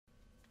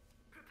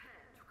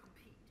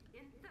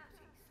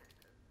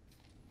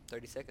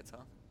30 seconds, huh?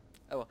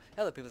 Oh, well,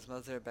 hello, people's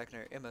mothers there back in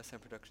our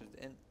MSN Productions,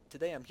 and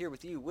today I'm here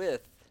with you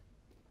with.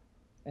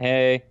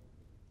 Hey.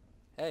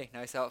 Hey,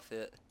 nice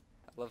outfit.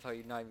 I love how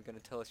you're not even gonna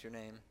tell us your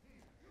name.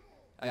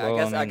 I Well, I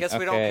guess I mean, guess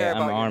we don't okay, care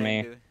I'm about your name,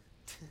 Army. do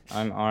we?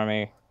 I'm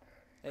Army.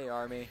 Hey,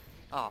 Army.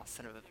 Oh,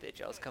 son of a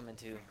bitch! I was coming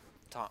to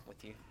taunt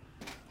with you.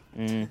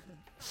 Mm.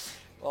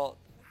 Well,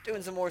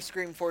 doing some more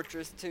Scream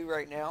Fortress 2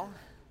 right now.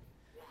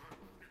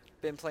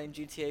 Been playing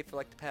GTA for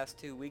like the past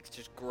 2 weeks,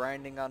 just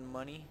grinding on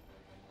money,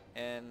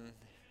 and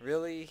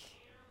really,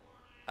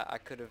 I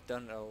could have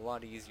done it a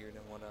lot easier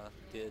than what I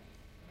did.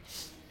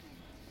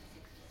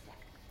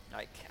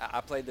 Like,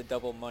 I played the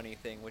double money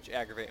thing, which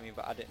aggravated me,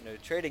 but I didn't know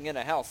trading in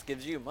a house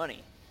gives you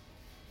money.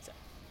 So,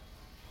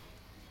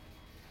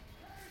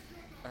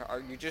 are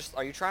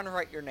you trying to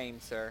write your name,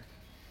 sir?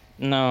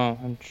 No,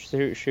 I'm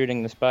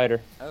shooting the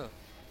spider. Oh,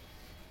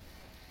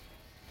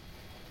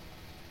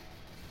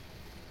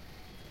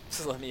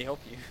 just let me help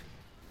you.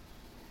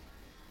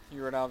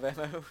 You run out of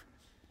ammo?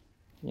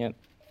 Yep.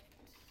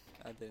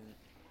 I didn't.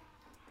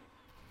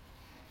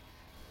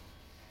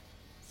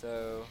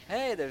 So,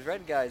 hey, there's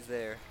red guys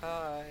there.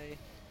 Hi.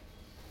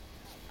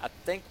 I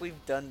think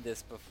we've done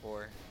this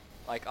before.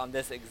 Like, on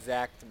this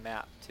exact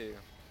map, too.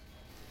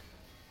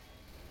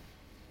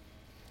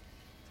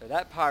 So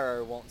that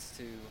pyro wants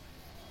to...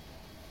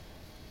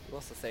 He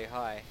wants to say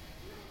hi.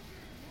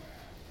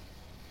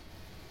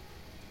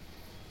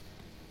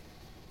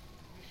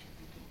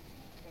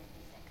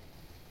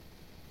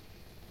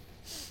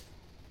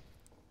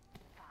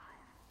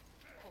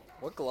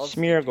 What gloves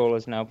did you... Smeargle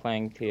is now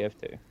playing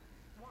TF2.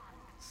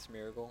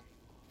 Smeargle?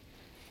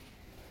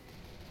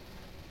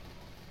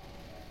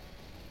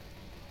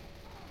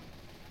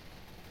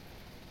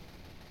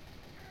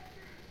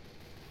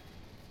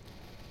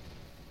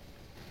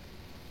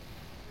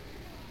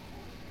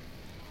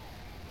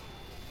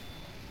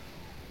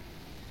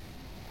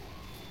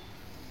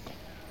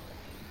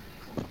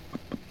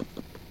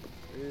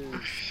 Ooh,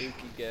 spooky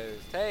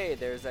ghost. Hey,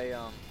 there's a,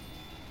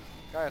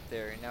 guy up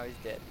there, and now he's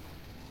dead.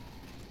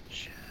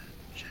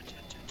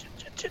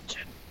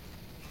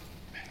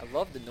 I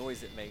love the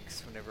noise it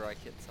makes whenever I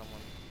hit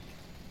someone.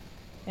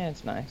 Yeah,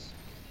 it's nice.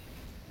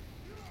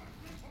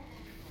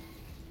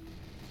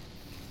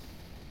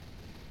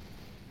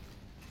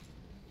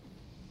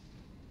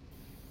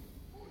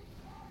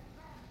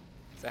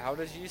 So how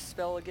does you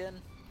spell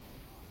again?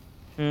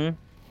 Hmm?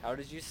 How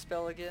did you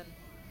spell again?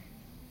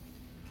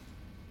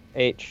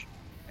 H.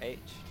 H?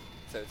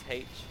 So it's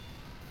H?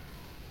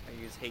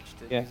 I use H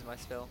to Yeah, use my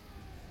spell.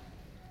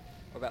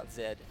 What about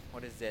Z?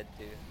 What does Z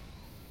do?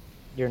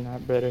 you're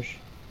not British.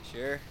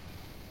 Sure?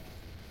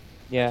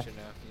 I Yeah. should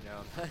know. You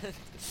know.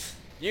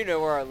 You know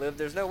where I live.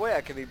 There's no way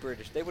I could be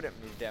British. They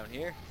wouldn't move down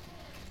here.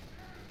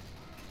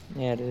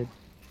 Yeah, dude.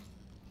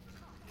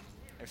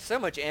 There's so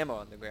much ammo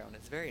on the ground.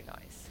 It's very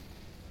nice.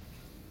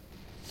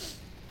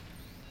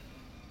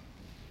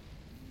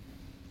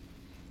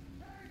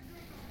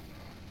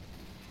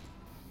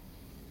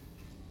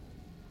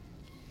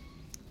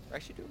 We're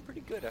actually doing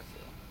pretty good, I feel.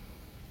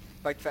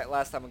 Like the fact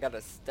last time I got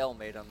a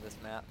stalemate on this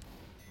map.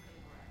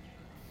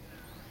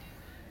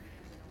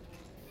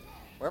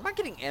 Where am I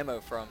getting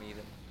ammo from,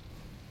 even?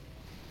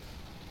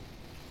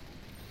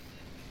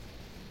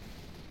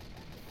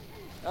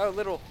 Oh,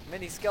 little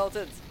mini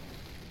skeletons.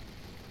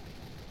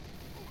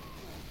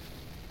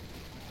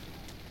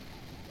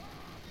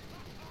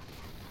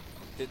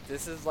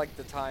 This is like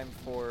the time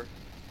for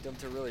them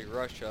to really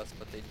rush us,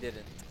 but they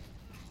didn't.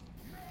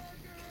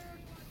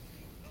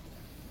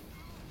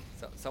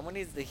 So someone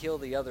needs to heal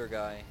the other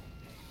guy.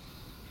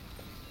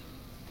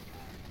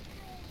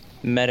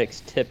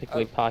 Medics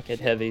typically Oh, pocket shit.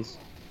 heavies.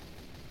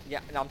 Yeah,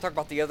 no, I'm talking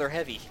about the other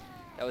heavy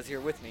that was here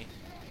with me.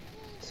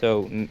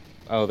 So,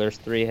 oh, there's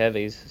 3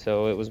 heavies,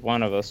 so it was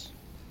one of us.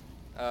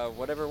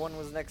 Whatever one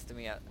was next to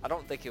me. I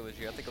don't think it was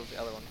you. I think it was the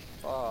other one.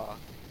 Fuck.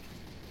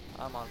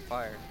 I'm on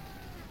fire.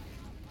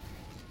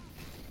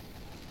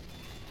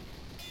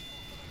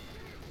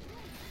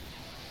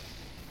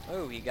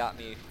 Oh, he got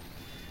me.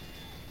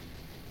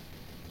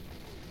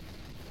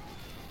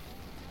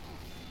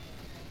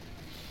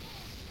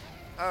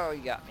 Oh, he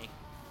got me.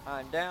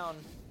 I'm down.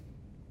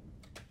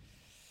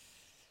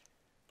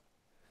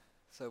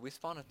 So we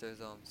spawn at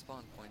those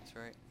spawn points,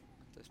 right?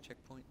 Those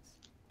checkpoints.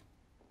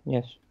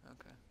 Yes.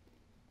 Okay.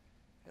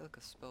 Hey, look,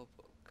 a spell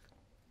book.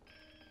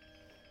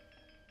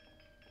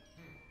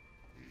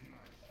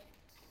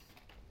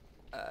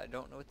 I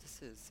don't know what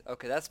this is.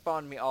 Okay, that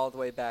spawned me all the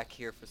way back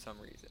here for some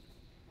reason.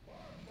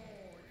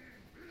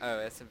 Oh,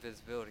 that's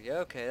invisibility.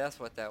 Okay, that's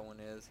what that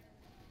one is.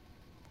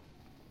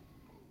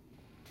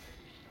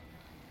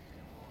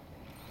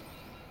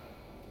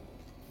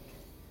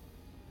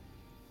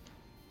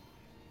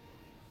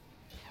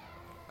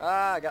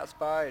 Ah, I got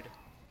spied.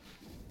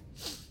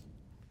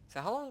 So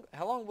how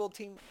long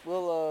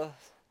will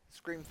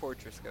Scream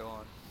Fortress go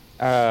on?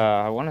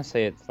 I want to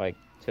say it's like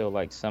till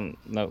like some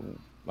no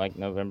like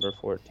November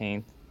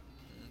 14th,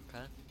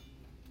 Okay.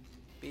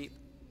 Beep.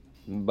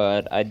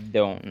 but I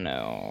don't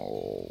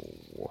know.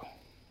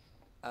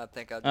 I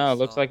think I Oh, just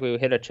looks saw. like we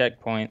hit a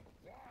checkpoint.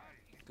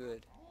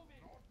 Good.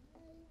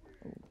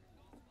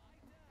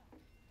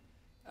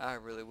 I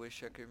really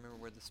wish I could remember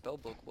where the spell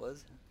book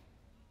was.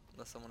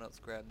 Unless someone else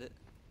grabbed it.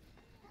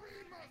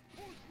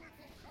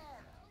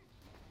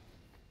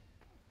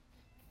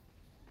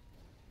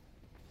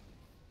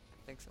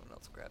 I think someone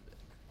else grabbed it.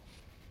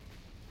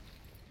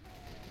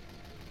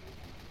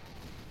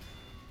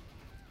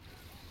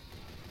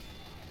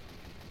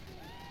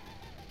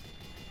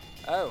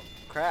 Oh,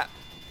 crap.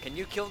 Can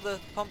you kill the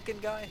pumpkin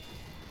guy?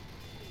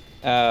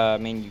 I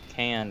mean, you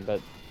can,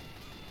 but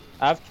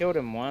I've killed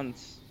him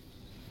once.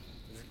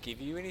 Does it give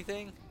you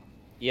anything?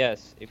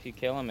 Yes, if you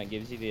kill him, it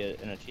gives you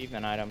an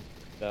achievement item,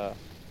 the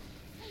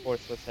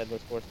horseless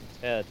headless horseman's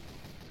head.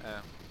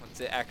 Oh, what's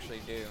it actually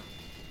do?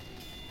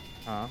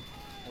 Huh?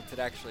 What's it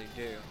actually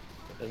do?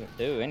 It doesn't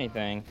do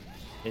anything.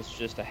 It's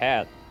just a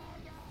hat.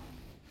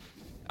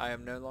 I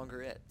am no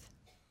longer it.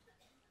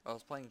 I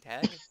was playing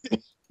tag?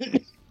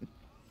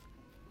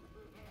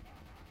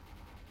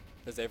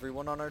 Does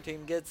everyone on our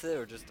team gets it,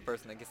 or just the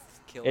person that gets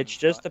killed in the It's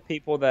just spot? the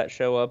people that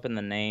show up in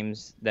the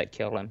names that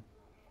kill him.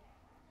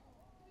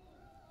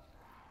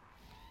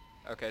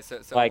 Okay, so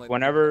Like, only the people that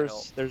whenever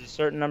help. there's a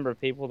certain number of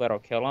people that'll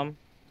kill him,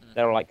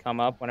 that'll, like, come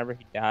up whenever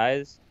he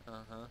dies,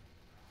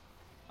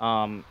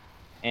 Uh-huh.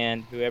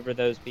 and whoever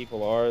those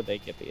people are, they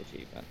get the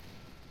achievement.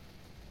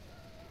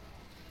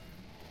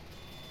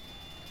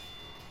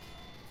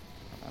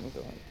 I'm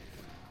going to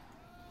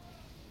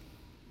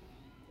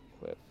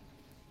equip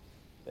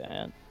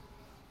that.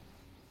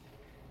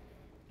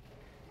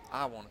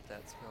 I wanted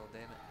that spell,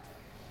 damn it.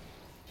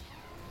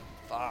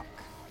 Fuck.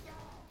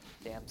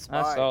 Damn I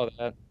spy. saw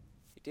that.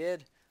 You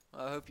did?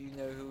 Well, I hope you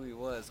know who he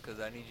was, because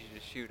I need you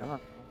to shoot I him don't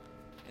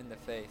know. in the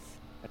face.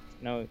 I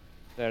just know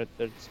that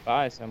there's a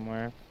spy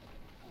somewhere.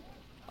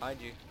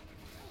 Hide you.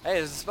 Hey,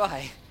 there's a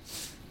spy!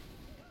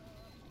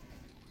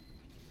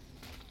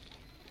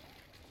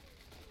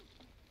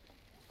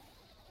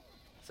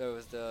 So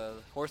is the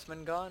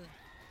horseman gone?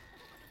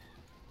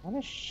 How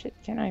the shit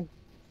can I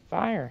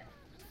fire?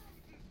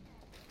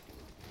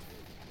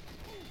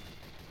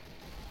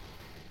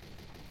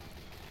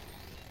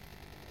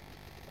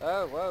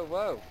 Oh, whoa,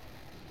 whoa.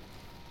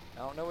 I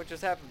don't know what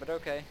just happened, but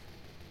okay.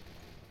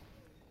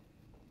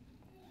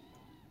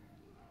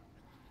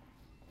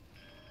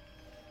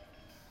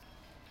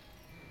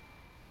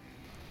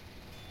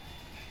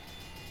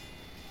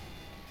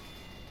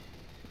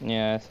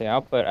 Yeah, see,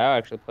 I'll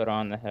actually put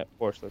on the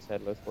horseless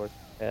headless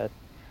horseman's head.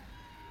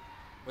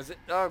 Was it?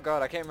 Oh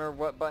god, I can't remember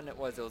what button it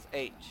was. It was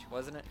H,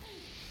 wasn't it?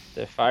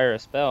 To fire a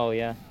spell,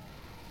 yeah.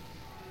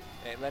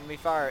 It let me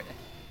fire it.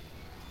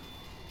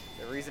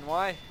 The reason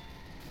why?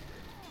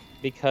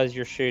 Because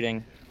you're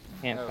shooting.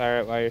 Can't Oh, fire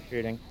it while you're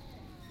shooting.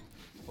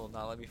 will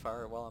not let me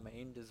fire it while I'm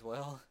aimed as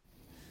well.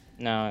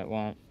 No, it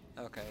won't.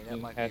 Okay, that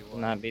You might be have to why.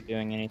 not be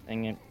doing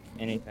anything.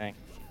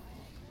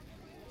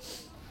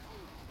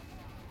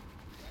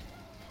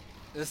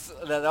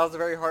 That was a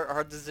very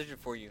hard decision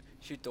for you.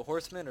 Shoot the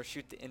horseman or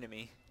shoot the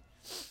enemy.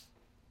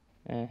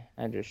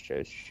 I just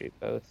chose to shoot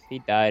both. He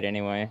died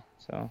anyway,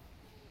 so.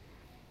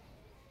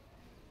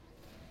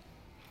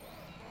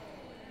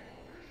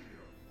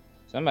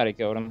 Somebody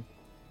killed him.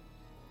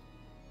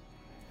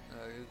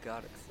 Who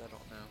got it? 'Cause I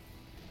don't know.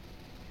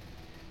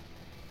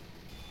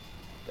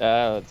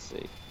 Let's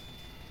see.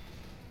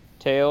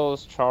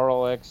 Tails,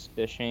 Charlex,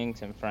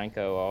 Dishinks, and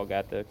Franco all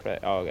got credit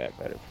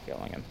for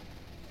killing him.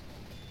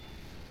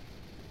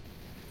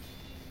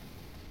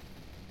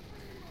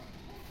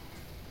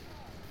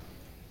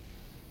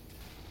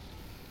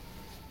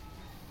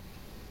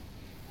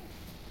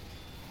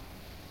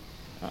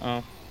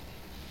 Uh-oh.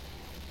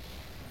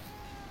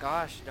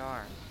 Gosh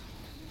darn.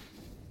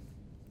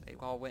 They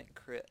all went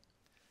crit.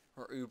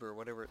 Or Uber,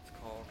 whatever it's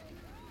called.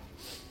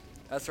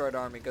 That's right,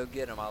 Army. Go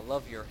get him. I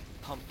love your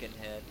pumpkin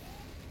head.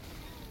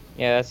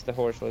 Yeah, that's the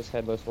horseless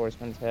headless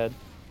horseman's head.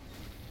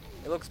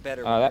 It looks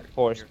better Oh, when that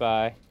poor you're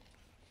spy.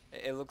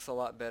 it looks a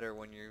lot better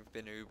when you've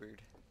been Ubered.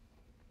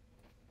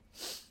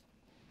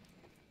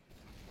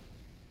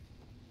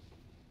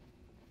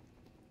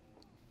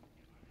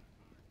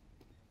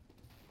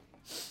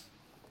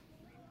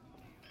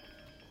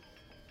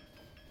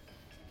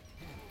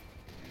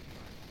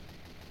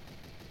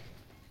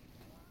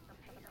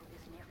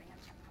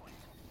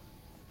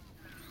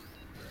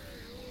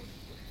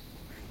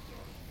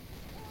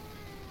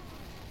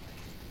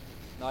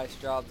 Nice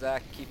job,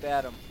 Zach. Keep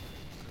at him.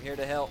 I'm here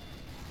to help.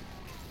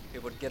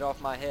 It would get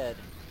off my head.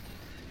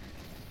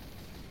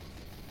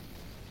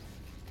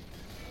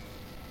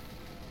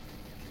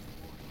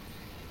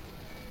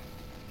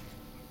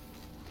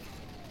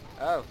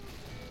 Oh.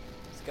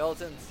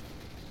 Skeletons.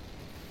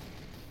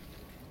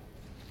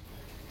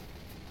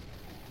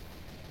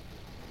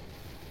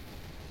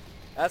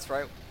 That's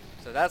right.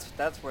 So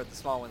that's where the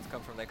small ones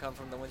come from. They come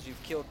from the ones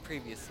you've killed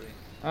previously.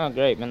 Oh,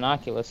 great.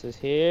 Monoculus is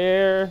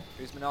here.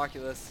 Who's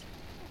Monoculus?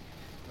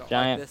 Don't like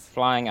Giant this.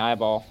 flying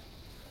eyeball.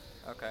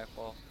 Okay,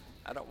 well,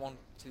 I don't want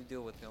to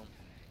deal with him.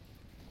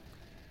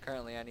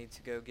 Currently, I need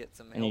to go get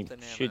some And he health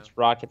and ammo shoots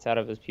rockets out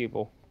of his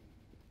pupil.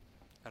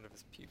 out of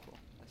his pupil.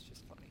 That's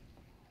just funny.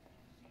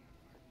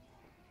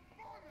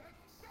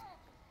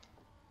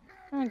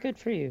 Oh, good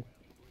for you.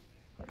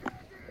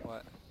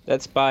 What?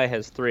 That spy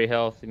has 3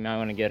 health. You might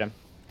want to get him.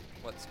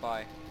 What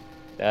spy?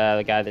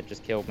 The guy that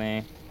just killed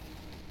me.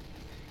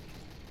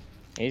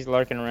 He's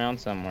lurking around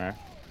somewhere.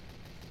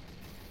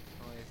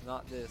 Oh, he's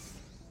not this.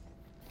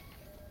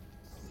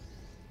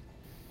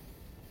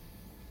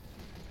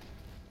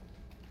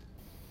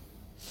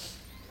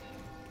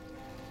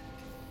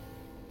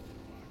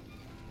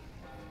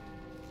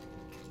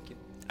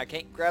 I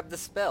can't grab the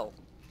spell.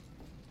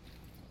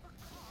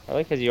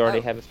 Probably because you already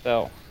Oh. have a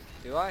spell.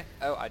 Do I?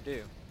 Oh, I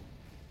do.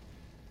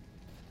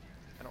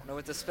 I don't know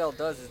what the spell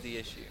does is the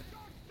issue.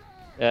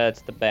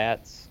 It's the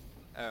bats.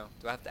 Oh,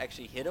 do I have to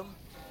actually hit him?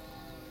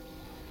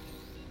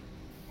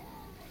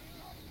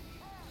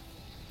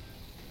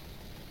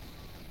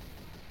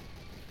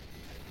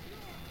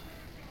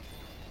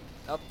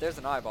 Oh, there's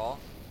an eyeball.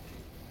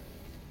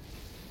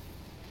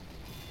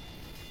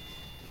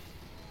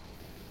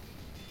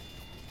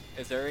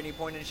 Is there any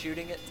point in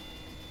shooting it?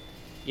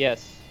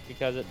 Yes,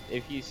 because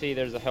if you see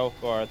there's a health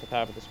bar at the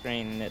top of the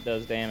screen and it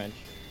does damage.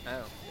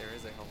 Oh, there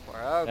is a health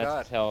bar. Oh, That's God.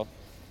 its health.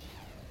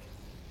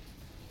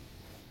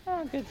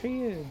 Oh, good for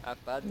you. I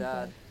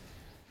died.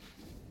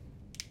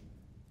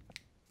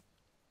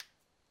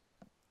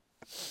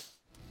 Okay.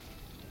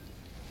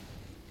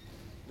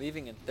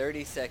 Leaving in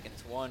 30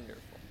 seconds.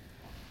 Wonderful.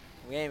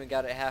 We ain't even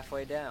got it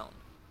halfway down.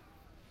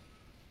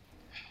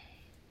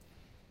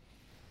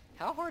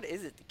 How hard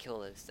is it to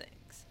kill those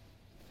things?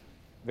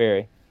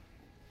 Very.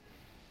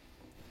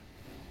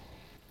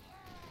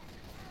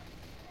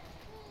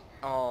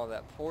 Oh,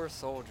 that poor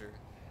soldier.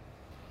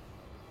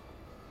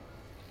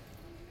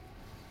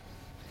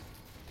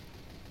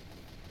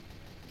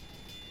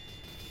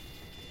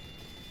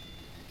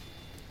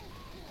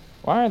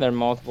 Why are there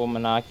multiple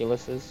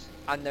monoculuses?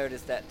 I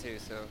noticed that too,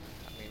 so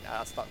I mean,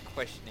 I stopped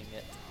questioning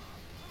it.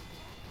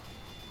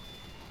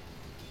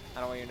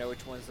 I don't even know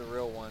which one's the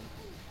real one.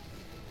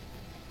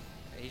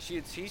 He's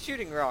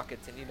shooting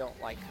rockets and you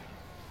don't like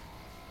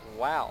them.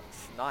 Wow,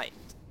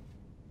 sniped.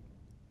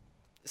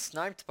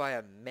 Sniped by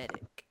a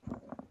medic.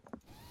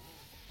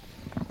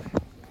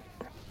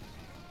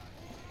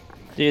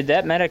 Dude,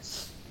 that medic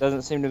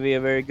doesn't seem to be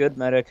a very good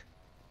medic.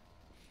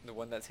 The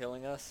one that's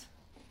healing us?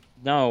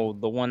 No,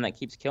 the one that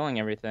keeps killing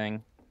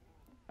everything.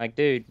 Like,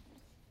 dude,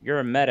 you're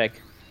a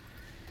medic.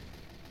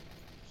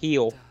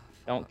 Heal.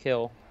 Don't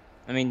kill.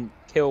 I mean,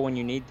 kill when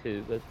you need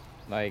to, but,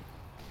 like...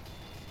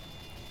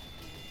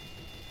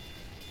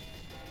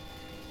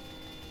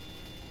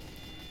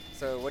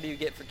 So what do you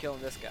get for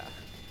killing this guy?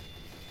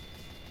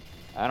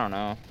 I don't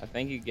know. I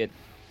think you get,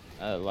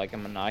 like, a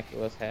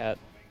monoculus hat.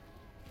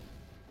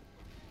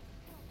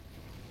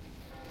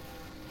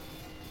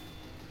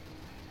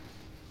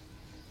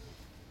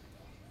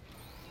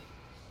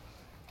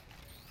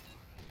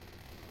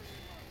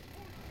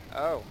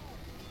 Oh.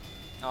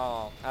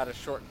 Oh, I had a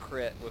short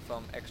crit with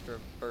extra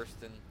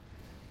burst and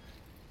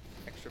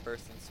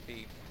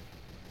speed.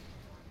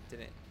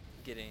 Didn't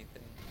get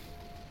anything.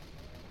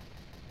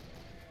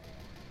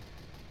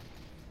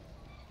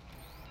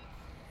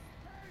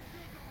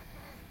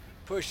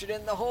 Push it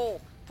in the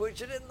hole.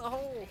 Push it in the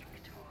hole.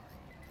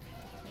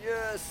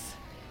 Yes.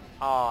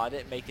 Oh, I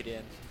didn't make it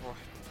in.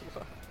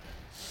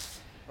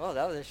 Well,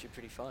 that was actually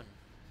pretty fun.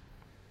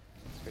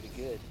 It's pretty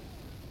good.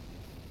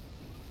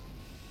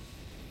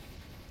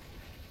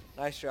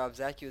 Nice job,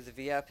 Zach. You was a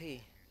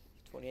VIP.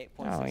 28.6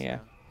 Oh, yeah.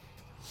 now.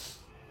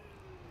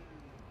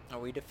 Are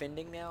we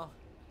defending now?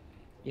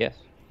 Yes.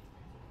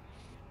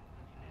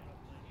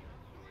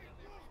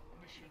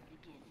 Mission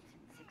begins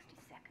in 60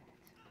 seconds.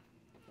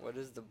 What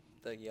is the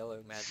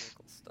yellow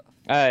magical stuff?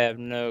 I have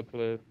no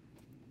clue.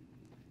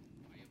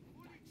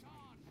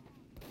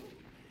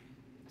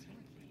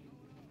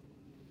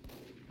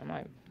 I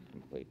might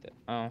complete that.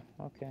 Oh,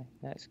 okay.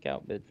 That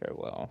scout bid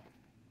farewell.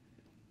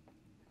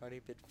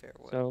 Already bid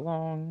farewell. So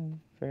long,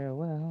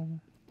 farewell.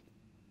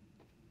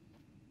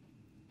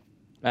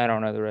 I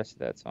don't know the rest of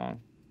that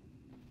song.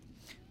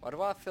 Why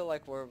do I feel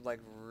like we're like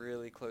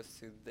really close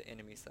to the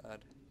enemy side?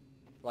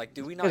 Like,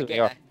 do we Because not we get?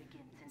 are.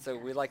 So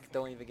we like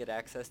don't even get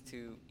access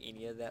to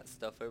any of that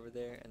stuff over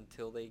there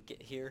until they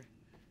get here.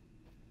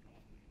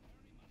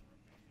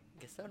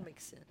 Guess that would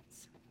make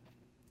sense.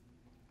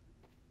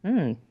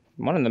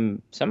 One of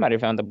them, somebody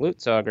found the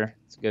Blutsauger.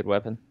 It's a good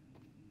weapon.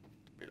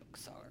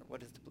 Blutsauger.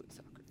 What is the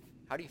Blutsauger?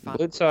 How do you The find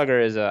the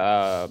Blutsauger is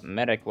a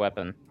medic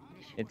weapon.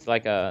 It's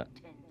like a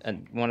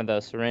one of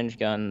the syringe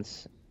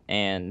guns,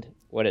 and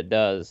what it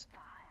does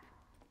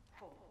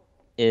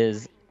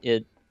is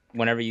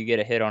whenever you get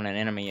a hit on an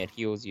enemy, it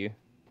heals you.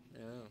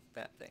 Oh,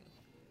 that thing.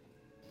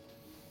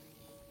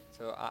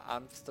 So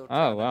I'm still Oh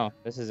trying wow,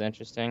 this is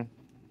interesting.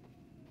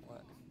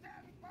 What?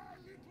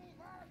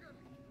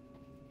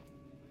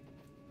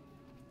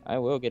 I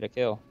will get a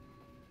kill.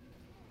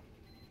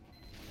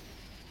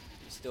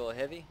 You still a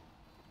heavy?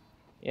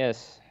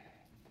 Yes.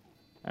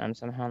 I'm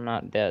somehow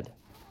not dead.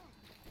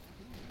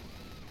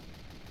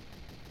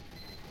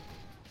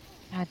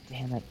 God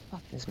damn it.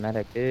 Fuck this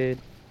medic, dude.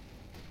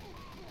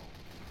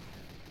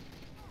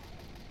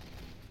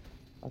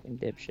 Fucking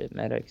dipshit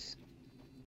medics.